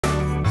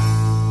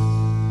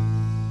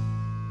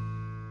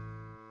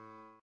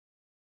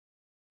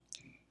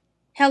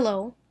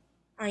Hello,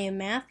 I am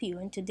Matthew,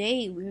 and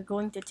today we're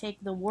going to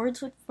take the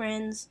Words with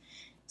Friends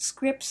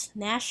Scripps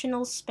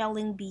National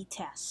Spelling Bee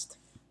test.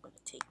 I'm going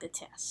to take the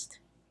test.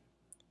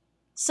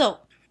 So,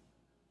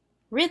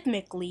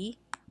 rhythmically,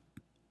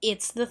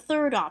 it's the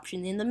third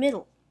option in the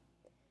middle.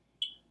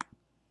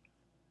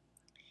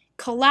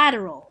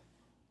 Collateral.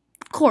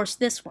 Of course,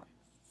 this one.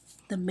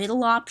 The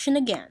middle option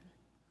again.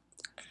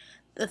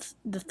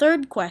 The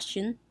third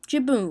question,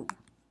 jaboom,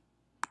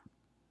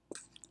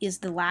 is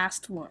the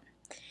last one.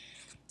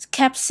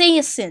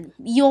 Capsaicin.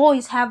 You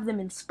always have them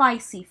in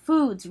spicy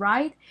foods,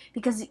 right?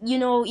 Because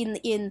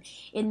in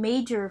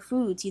major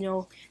foods,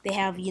 they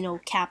have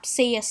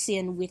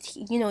capsaicin with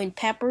in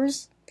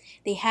peppers.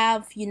 They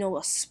have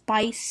a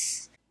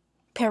spice.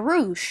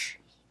 Peruche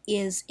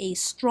is a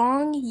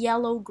strong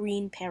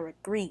yellow-green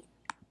parrot green,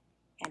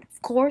 and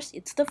of course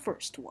it's the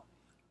first one.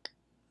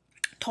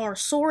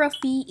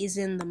 Tarsorrhaphy is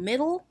in the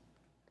middle.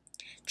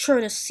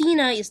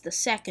 Chernicina is the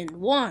second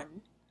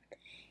one.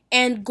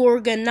 And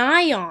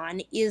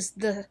Gorgonion is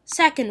the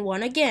second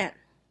one again.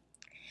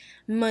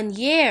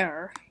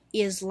 Meunier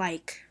is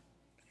like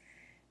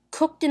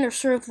cooked and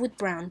served with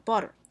brown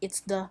butter. It's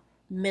the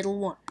middle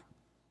one.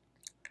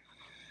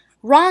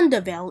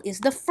 Rondavel is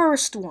the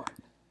first one.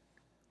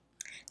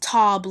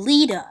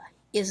 Tableta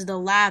is the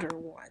latter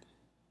one.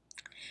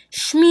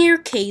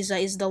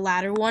 Schmierkäse is the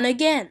latter one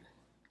again.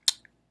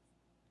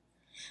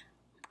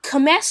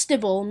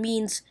 Comestible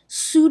means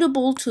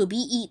suitable to be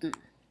eaten.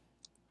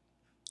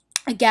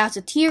 A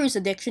gazetteer is a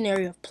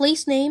dictionary of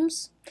place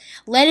names.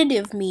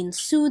 Lenitive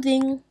means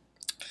soothing.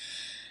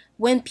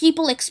 When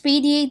people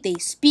expatiate, they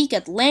speak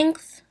at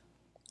length.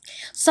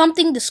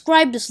 Something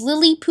described as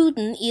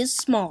Lilliputian is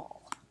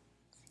small.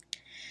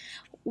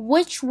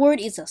 Which word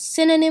is a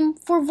synonym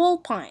for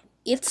vulpine?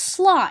 It's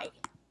sly.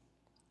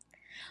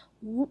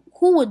 Who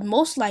would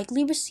most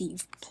likely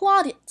receive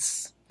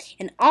plaudits?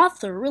 An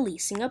author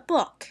releasing a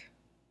book.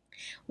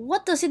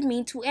 What does it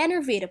mean to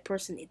enervate a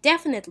person? It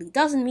definitely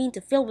doesn't mean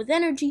to fill with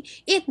energy.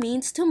 It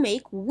means to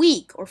make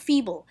weak or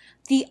feeble.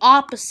 The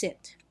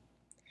opposite.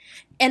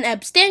 An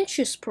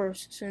abstemious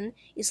person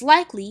is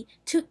likely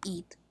to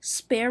eat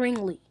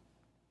sparingly.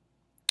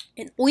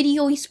 An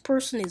oidious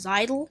person is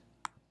idle.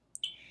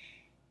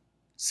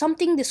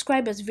 Something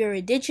described as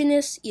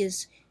vertiginous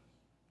is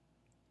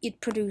it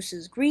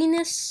produces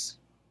greenness.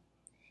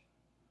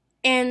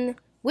 And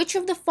which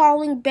of the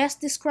following best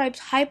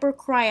describes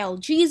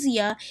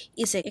hypercryalgesia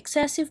is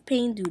excessive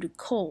pain due to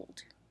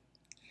cold?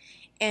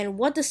 And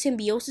what does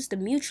symbiosis, the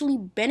mutually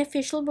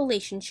beneficial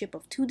relationship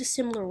of two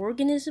dissimilar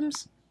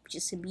organisms, which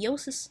is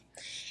symbiosis,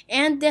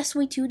 and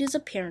desuetude is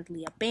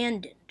apparently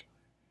abandoned.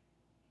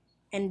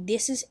 And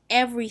this is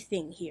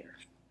everything here.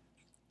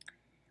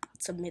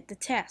 Let's submit the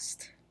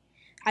test.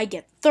 I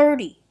get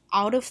 30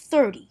 out of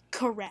 30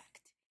 correct.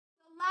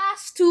 The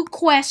last two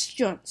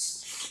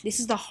questions.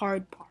 This is the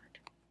hard part.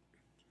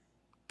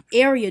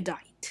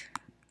 Erudite.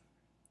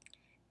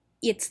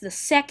 It's the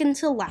second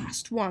to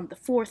last one, the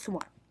fourth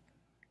one.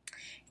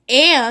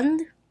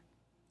 And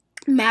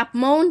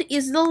mapmonde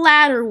is the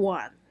latter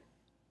one.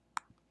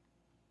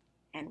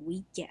 And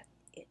we get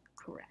it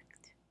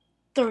correct.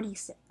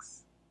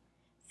 36.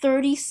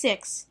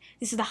 36.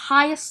 This is the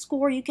highest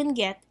score you can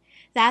get.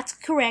 That's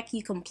correct.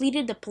 You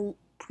completed the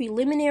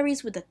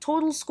preliminaries with a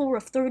total score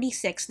of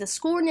 36, the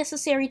score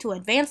necessary to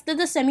advance to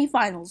the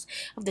semifinals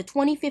of the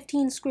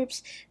 2015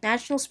 Scripps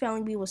National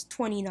Spelling Bee was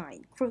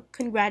 29.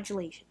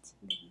 Congratulations.